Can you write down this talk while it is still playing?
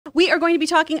are going to be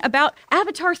talking about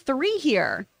Avatar 3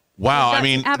 here. Wow, I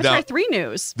mean, Avatar 3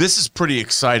 news. This is pretty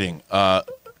exciting.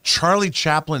 Charlie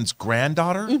Chaplin's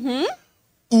granddaughter,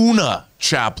 Oona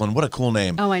Chaplin, what a cool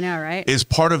name. Oh, I know, right? Is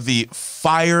part of the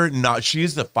she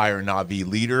is the Fire Na'vi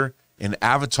leader in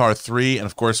Avatar 3. And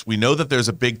of course, we know that there's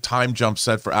a big time jump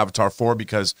set for Avatar 4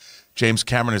 because James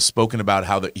Cameron has spoken about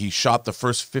how he shot the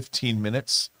first 15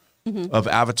 minutes of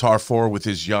Avatar 4 with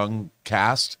his young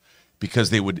cast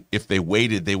because if they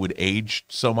waited, they would age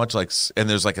so much, and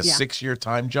there's like a 6-year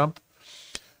time jump.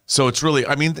 So it's really,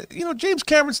 I mean, James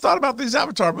Cameron's thought about these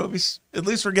Avatar movies. At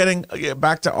least we're getting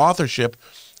back to authorship,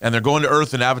 and they're going to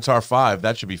Earth in Avatar 5.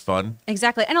 That should be fun.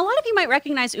 Exactly. And a lot of you might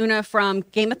recognize Oona from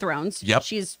Game of Thrones. Yep.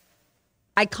 She's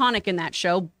iconic in that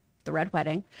show, The Red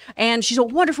Wedding. And she's a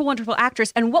wonderful, wonderful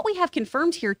actress. And what we have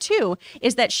confirmed here, too,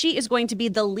 is that she is going to be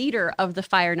the leader of the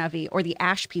Fire Na'vi, or the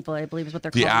Ash People, I believe is what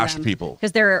they're calling them. The Ash People.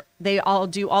 Because they all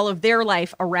do all of their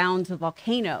life around the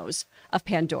volcanoes of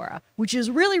Pandora, which is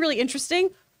really, really interesting.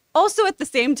 Also, at the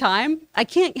same time, I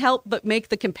can't help but make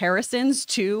the comparisons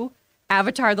to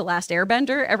Avatar: The Last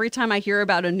Airbender every time I hear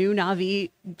about a new Na'vi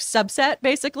subset,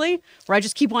 basically, where I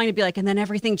just keep wanting to be like, and then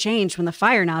everything changed when the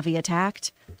Fire Na'vi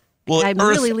attacked. Well, I'm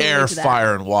Earth, really air,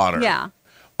 fire, and water. Yeah.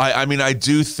 I mean, I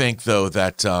do think, though,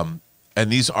 that, and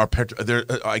these are,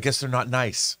 I guess they're not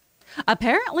nice.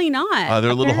 Apparently not.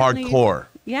 They're a little hardcore.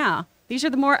 Yeah. These are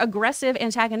the more aggressive,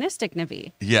 antagonistic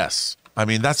Na'vi. Yes. I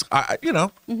mean, that's,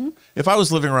 if I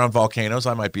was living around volcanoes,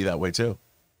 I might be that way, too.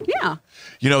 Yeah.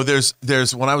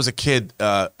 There's when I was a kid,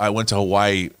 I went to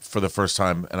Hawaii for the first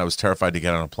time, and I was terrified to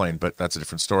get on a plane, but that's a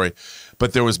different story.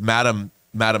 But there was Madame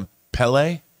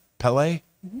Pele,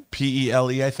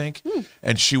 P-E-L-E, I think.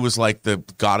 And she was like the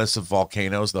goddess of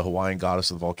volcanoes, the Hawaiian goddess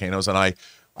of volcanoes. And I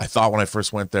thought when I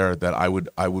first went there that I would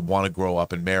want to grow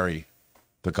up and marry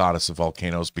the goddess of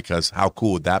volcanoes, because how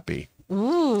cool would that be?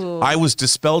 Ooh. I was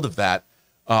dispelled of that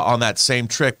on that same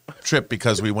trip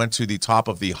because we went to the top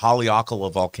of the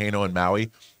Haleakala volcano in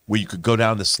Maui, where you could go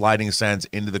down the sliding sands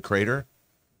into the crater,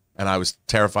 and I was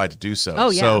terrified to do so. Oh,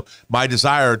 yeah. So my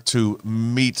desire to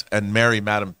meet and marry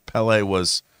Madame Pele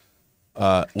was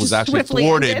actually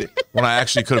thwarted when I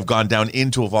actually could have gone down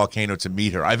into a volcano to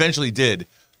meet her. I eventually did,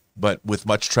 but with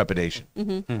much trepidation.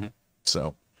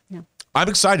 So yeah. I'm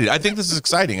excited. I think this is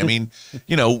exciting. I mean,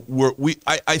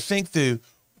 I think the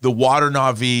water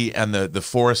Na'vi and the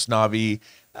forest Na'vi,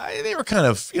 they were kind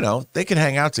of, they can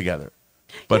hang out together.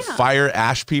 But fire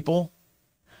ash people,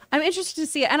 I'm interested to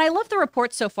see it. And I love the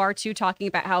reports so far, too, talking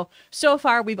about how so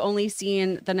far we've only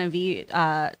seen the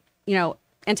Na'vi,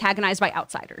 antagonized by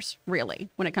outsiders, really,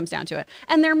 when it comes down to it.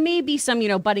 And there may be some,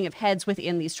 butting of heads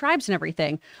within these tribes and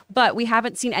everything, but we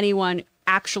haven't seen anyone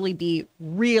actually be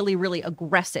really, really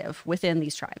aggressive within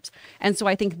these tribes. And so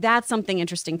I think that's something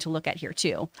interesting to look at here,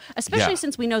 too, especially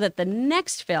since we know that the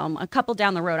next film, a couple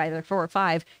down the road, either 4 or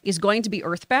 5, is going to be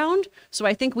Earthbound. So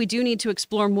I think we do need to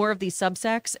explore more of these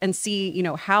subsects and see,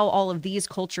 how all of these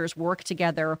cultures work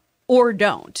together or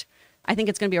don't. I think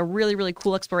it's going to be a really, really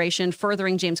cool exploration,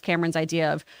 furthering James Cameron's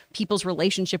idea of people's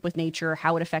relationship with nature,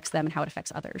 how it affects them and how it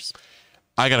affects others.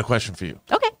 I got a question for you.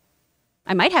 Okay.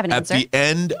 I might have an answer. At the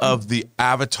end of the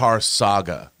Avatar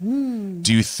saga,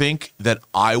 do you think that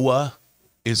Iowa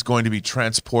is going to be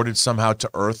transported somehow to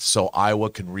Earth so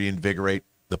Iowa can reinvigorate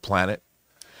the planet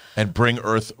and bring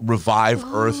Earth, revive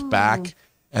Earth back?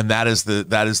 And that is the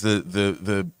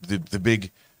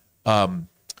big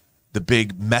the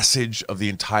big message of the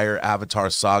entire Avatar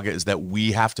saga, is that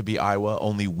we have to be Iowa.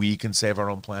 Only we can save our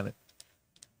own planet.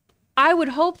 I would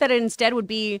hope that it instead would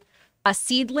be a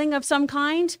seedling of some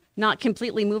kind, not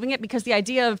completely moving it, because the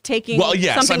idea of taking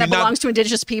something that belongs to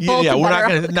indigenous people, we're not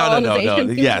going to. No.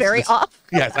 Yes, very off.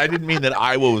 Yes, I didn't mean that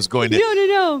Iowa was going to.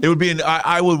 No. It would be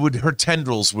Iowa would, her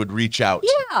tendrils would reach out.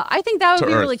 Yeah, I think that would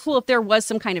be Earth. really cool if there was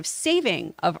some kind of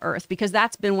saving of Earth, because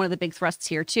that's been one of the big thrusts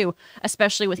here too,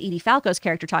 especially with Edie Falco's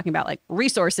character talking about like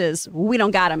resources. We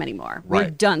don't got them anymore. Right.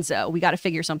 We've done so. We got to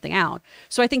figure something out.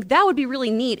 So I think that would be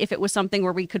really neat if it was something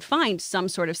where we could find some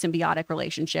sort of symbiotic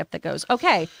relationship that goes,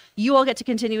 okay, you all get to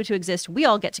continue to exist. We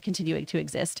all get to continue to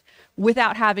exist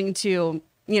without having to,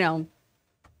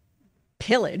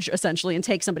 pillage essentially and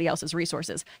take somebody else's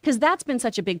resources, because that's been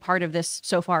such a big part of this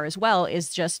so far as well,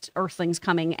 is just Earthlings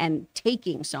coming and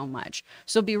taking so much.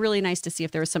 So it'd be really nice to see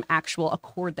if there was some actual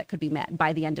accord that could be met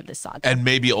by the end of this saga. And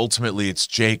maybe ultimately it's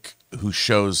Jake who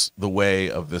shows the way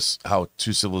of this, how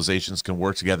two civilizations can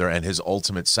work together, and his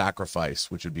ultimate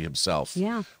sacrifice, which would be himself,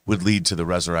 would lead to the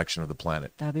resurrection of the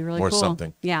planet. That'd be really cool. Or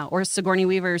something. Yeah, or Sigourney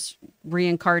Weaver's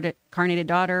reincarnated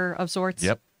daughter of sorts.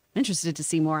 Yep. Interested to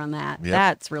see more on that. Yep.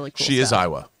 That's really cool. She is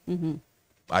Iowa, Mm-hmm.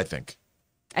 I think.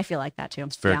 I feel like that too.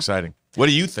 It's very exciting. What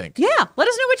do you think? Yeah, let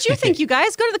us know what you think, you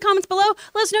guys. Go to the comments below.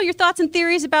 Let us know your thoughts and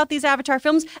theories about these Avatar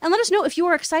films, and let us know if you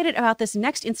are excited about this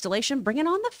next installation. Bring it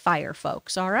on the fire,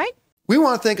 folks, all right? We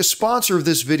want to thank a sponsor of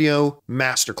this video,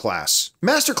 MasterClass.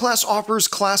 MasterClass offers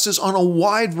classes on a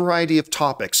wide variety of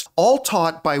topics, all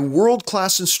taught by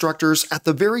world-class instructors at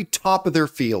the very top of their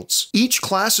fields. Each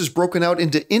class is broken out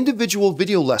into individual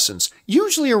video lessons,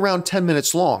 usually around 10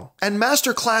 minutes long. And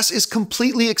MasterClass is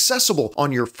completely accessible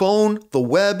on your phone, the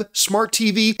web, smart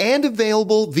TV, and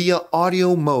available via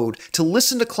audio mode to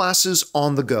listen to classes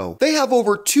on the go. They have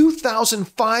over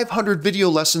 2,500 video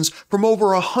lessons from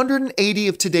over 180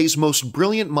 of today's most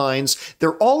brilliant minds.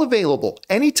 They're all available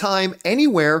anytime,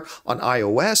 anywhere on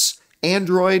iOS,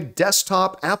 Android,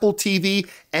 desktop, Apple TV,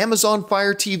 Amazon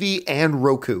Fire TV, and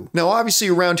Roku. Now, obviously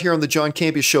around here on the John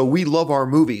Campea Show, we love our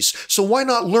movies, so why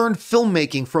not learn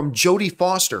filmmaking from Jodie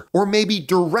Foster, or maybe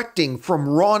directing from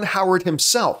Ron Howard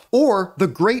himself, or the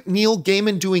great Neil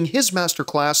Gaiman doing his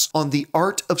masterclass on the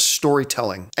art of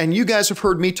storytelling. And you guys have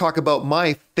heard me talk about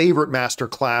my favorite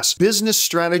masterclass, Business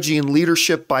Strategy and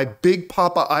Leadership by Big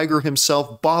Papa Iger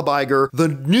himself, Bob Iger, the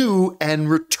new and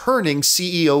returning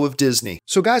CEO of Disney.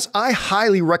 So guys, I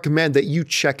highly recommend that you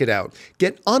check it out.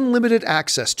 Get unlimited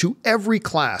access to every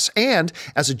class, and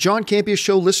as a John Campea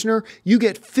Show listener, you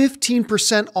get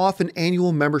 15% off an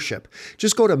annual membership.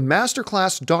 Just go to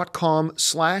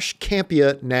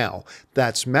masterclass.com/Campea now.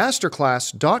 That's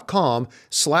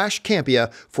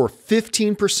masterclass.com/Campea for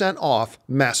 15% off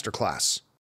Masterclass.